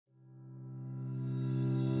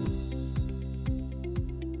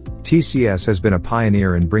TCS has been a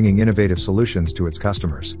pioneer in bringing innovative solutions to its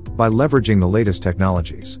customers by leveraging the latest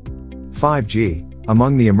technologies. 5G,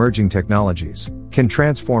 among the emerging technologies, can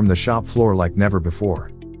transform the shop floor like never before.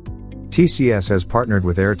 TCS has partnered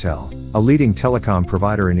with Airtel, a leading telecom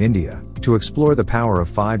provider in India, to explore the power of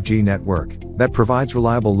 5G network that provides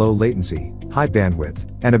reliable low latency, high bandwidth,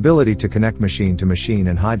 and ability to connect machine to machine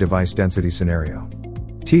in high device density scenario.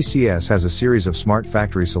 TCS has a series of smart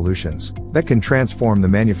factory solutions that can transform the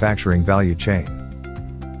manufacturing value chain.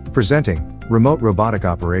 Presenting remote robotic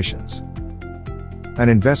operations. An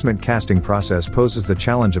investment casting process poses the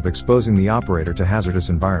challenge of exposing the operator to hazardous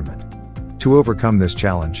environment. To overcome this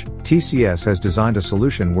challenge, TCS has designed a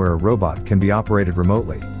solution where a robot can be operated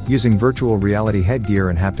remotely, using virtual reality headgear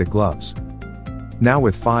and haptic gloves. Now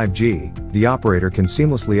with 5G, the operator can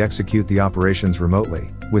seamlessly execute the operations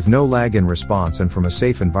remotely, with no lag in response and from a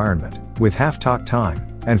safe environment, with half talk time,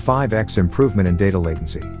 and 5x improvement in data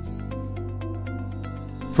latency.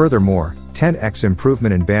 Furthermore, 10x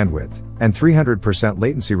improvement in bandwidth, and 300%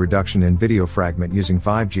 latency reduction in video fragment using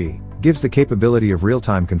 5G, gives the capability of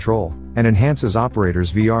real-time control, and enhances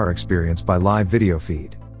operators' VR experience by live video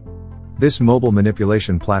feed. This mobile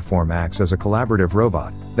manipulation platform acts as a collaborative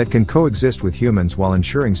robot that can coexist with humans while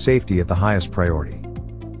ensuring safety at the highest priority.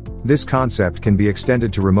 This concept can be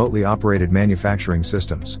extended to remotely operated manufacturing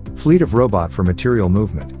systems, fleet of robot for material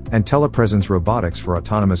movement, and telepresence robotics for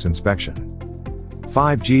autonomous inspection.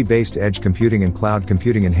 5G-based edge computing and cloud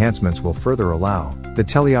computing enhancements will further allow the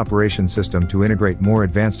teleoperation system to integrate more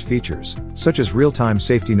advanced features, such as real-time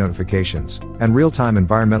safety notifications, and real-time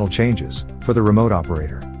environmental changes, for the remote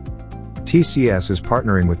operator. TCS is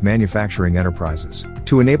partnering with manufacturing enterprises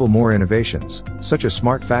to enable more innovations, such as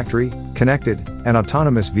smart factory, connected, and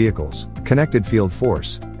autonomous vehicles, connected field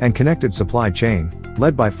force, and connected supply chain,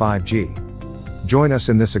 led by 5G. Join us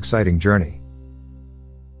in this exciting journey.